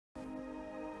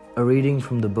A reading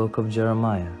from the book of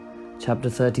Jeremiah, chapter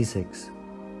 36.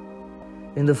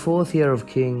 In the 4th year of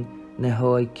King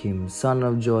Jehoiakim, son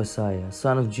of Josiah,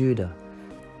 son of Judah,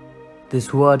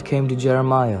 this word came to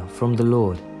Jeremiah from the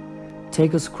Lord.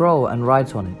 Take a scroll and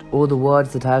write on it all the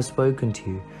words that I have spoken to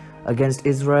you against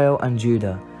Israel and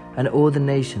Judah and all the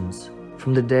nations,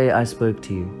 from the day I spoke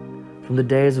to you, from the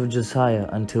days of Josiah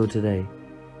until today.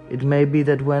 It may be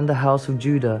that when the house of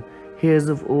Judah hears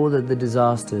of all the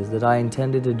disasters that I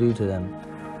intended to do to them,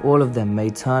 all of them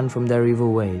may turn from their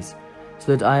evil ways,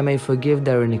 so that I may forgive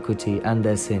their iniquity and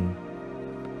their sin.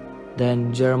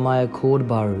 Then Jeremiah called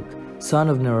Baruch, son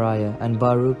of Neriah, and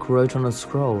Baruch wrote on a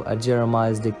scroll at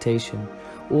Jeremiah's dictation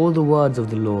all the words of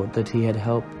the Lord that he had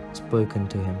helped spoken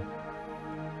to him.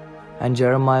 And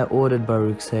Jeremiah ordered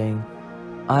Baruch, saying,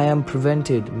 I am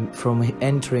prevented from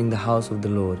entering the house of the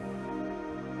Lord.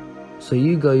 So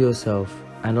you go yourself,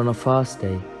 and on a fast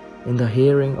day, in the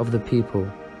hearing of the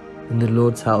people, in the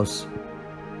Lord's house,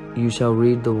 you shall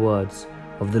read the words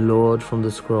of the Lord from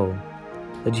the scroll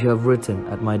that you have written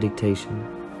at my dictation.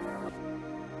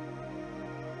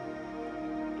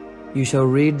 You shall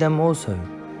read them also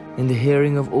in the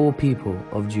hearing of all people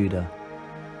of Judah,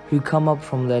 who come up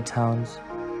from their towns.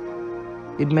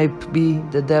 It may be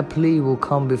that their plea will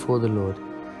come before the Lord,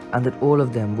 and that all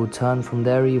of them will turn from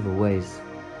their evil ways.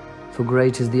 For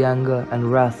great is the anger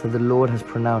and wrath that the Lord has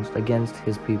pronounced against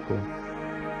his people.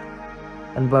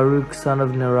 And Baruch son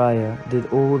of Neriah did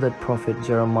all that prophet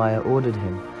Jeremiah ordered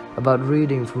him about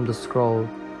reading from the scroll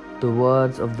the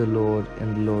words of the Lord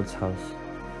in the Lord's house.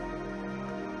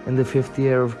 In the 5th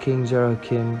year of King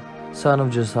Jehoiakim, son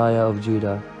of Josiah of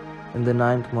Judah, in the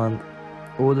 9th month,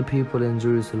 all the people in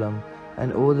Jerusalem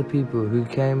and all the people who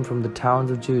came from the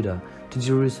towns of Judah to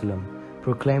Jerusalem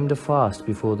proclaimed a fast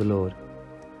before the Lord.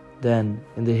 Then,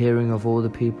 in the hearing of all the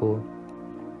people,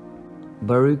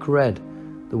 Baruch read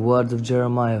the words of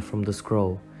Jeremiah from the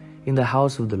scroll in the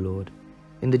house of the Lord,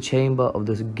 in the chamber of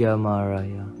the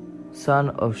Gemariah,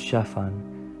 son of Shaphan,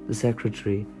 the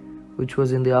secretary, which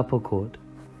was in the upper court,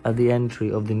 at the entry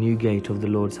of the new gate of the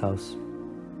Lord's house.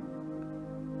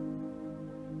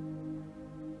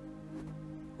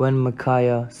 When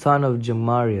Micaiah, son of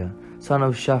Gemariah, son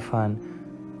of Shaphan,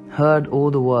 heard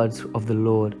all the words of the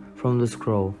Lord from the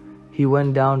scroll, he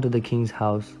went down to the king's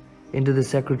house, into the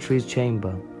secretary's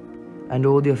chamber, and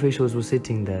all the officials were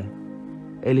sitting there.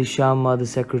 Elishama the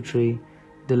secretary,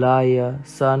 Delaiah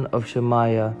son of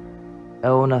Shemaiah,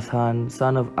 Elnathan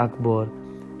son of Akbor,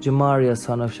 Gemariah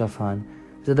son of Shaphan,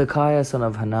 Zedekiah son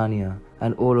of Hananiah,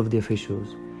 and all of the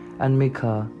officials. And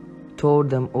Micah told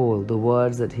them all the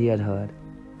words that he had heard.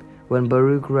 When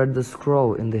Baruch read the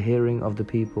scroll in the hearing of the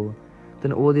people,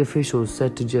 then all the officials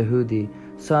said to Jehudi,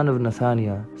 son of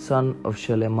Nathaniah, son of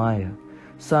Shelemiah,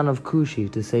 son of Cushi,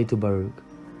 to say to Baruch,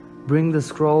 Bring the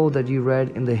scroll that you read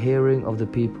in the hearing of the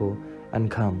people, and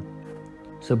come.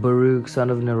 So Baruch, son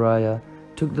of Neriah,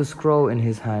 took the scroll in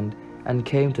his hand, and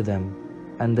came to them,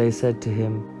 and they said to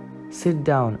him, Sit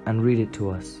down and read it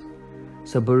to us.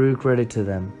 So Baruch read it to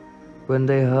them. When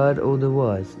they heard all the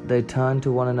words, they turned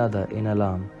to one another in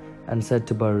alarm, and said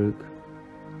to Baruch,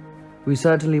 We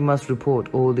certainly must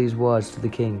report all these words to the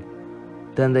king.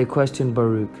 Then they questioned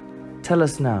Baruch, Tell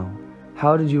us now,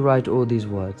 how did you write all these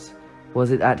words?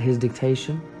 Was it at his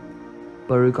dictation?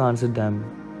 Baruch answered them,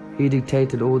 He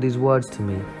dictated all these words to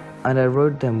me, and I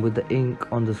wrote them with the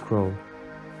ink on the scroll.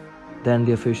 Then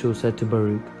the official said to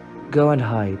Baruch, Go and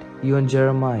hide, you and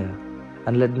Jeremiah,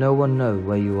 and let no one know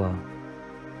where you are.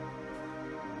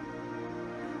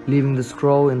 Leaving the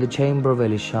scroll in the chamber of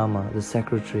Elishama, the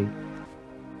secretary,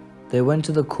 they went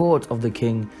to the court of the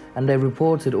king, and they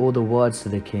reported all the words to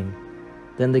the king.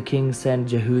 Then the king sent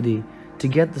Jehudi to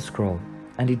get the scroll,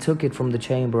 and he took it from the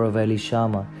chamber of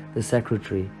Elishama, the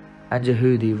secretary, and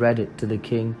Jehudi read it to the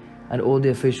king and all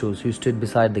the officials who stood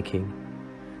beside the king.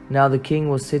 Now the king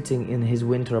was sitting in his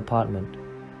winter apartment,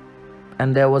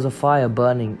 and there was a fire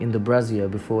burning in the brazier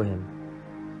before him.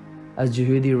 As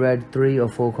Jehudi read 3 or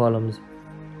 4 columns,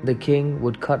 the king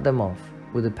would cut them off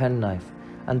with a penknife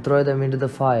and throw them into the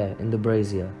fire in the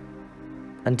brazier,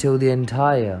 until the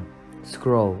entire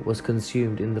scroll was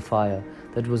consumed in the fire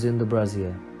that was in the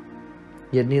brazier.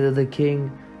 Yet neither the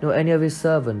king nor any of his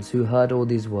servants who heard all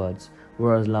these words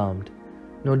were alarmed,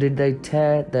 nor did they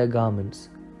tear their garments.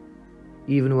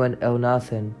 Even when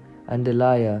Elnathan and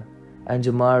Delaiah and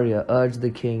Gemariah urged the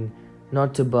king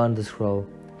not to burn the scroll,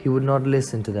 he would not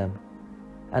listen to them.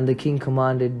 And the king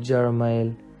commanded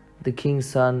Jeremiah, the king's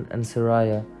son, and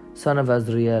Seraiah, son of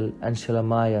Azriel, and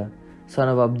Shelemiah, son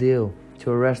of Abdeel,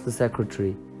 to arrest the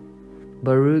secretary,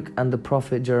 Baruch and the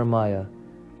prophet Jeremiah,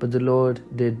 but the Lord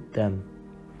did them.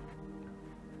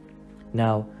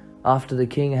 Now After the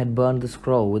king had burned the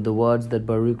scroll with the words that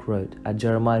Baruch wrote at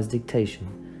Jeremiah's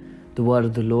dictation, the word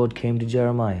of the Lord came to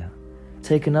Jeremiah.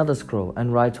 Take another scroll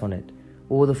and write on it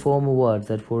all the former words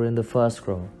that were in the first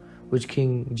scroll, which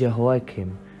King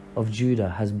Jehoiakim of Judah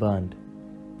has burned.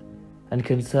 And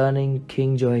concerning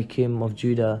King Jehoiakim of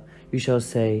Judah you shall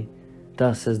say,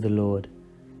 Thus says the Lord,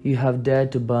 You have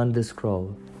dared to burn this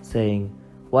scroll, saying,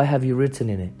 Why have you written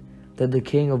in it, that the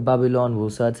king of Babylon will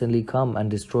certainly come and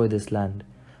destroy this land,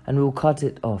 and will cut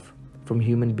it off from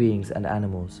human beings and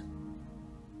animals?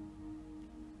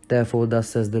 Therefore thus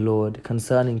says the Lord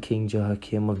concerning King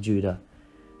Jehoiakim of Judah,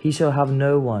 He shall have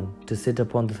no one to sit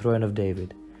upon the throne of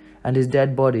David, and his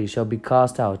dead body shall be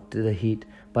cast out to the heat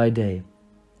by day,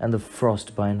 and the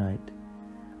frost by night.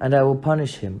 And I will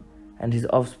punish him, and his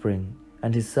offspring,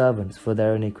 and his servants for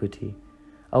their iniquity.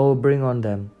 I will bring on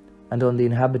them, and on the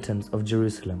inhabitants of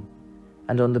Jerusalem,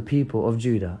 and on the people of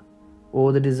Judah,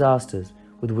 all the disasters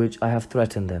with which I have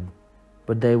threatened them,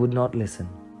 but they would not listen.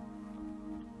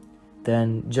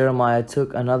 Then Jeremiah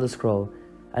took another scroll,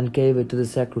 and gave it to the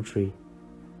secretary,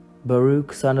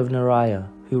 Baruch son of Neriah,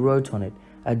 who wrote on it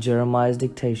at Jeremiah's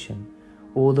dictation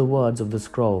all the words of the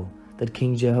scroll that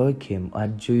King Jehoiakim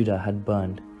at Judah had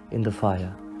burned in the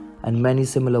fire, and many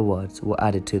similar words were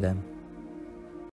added to them.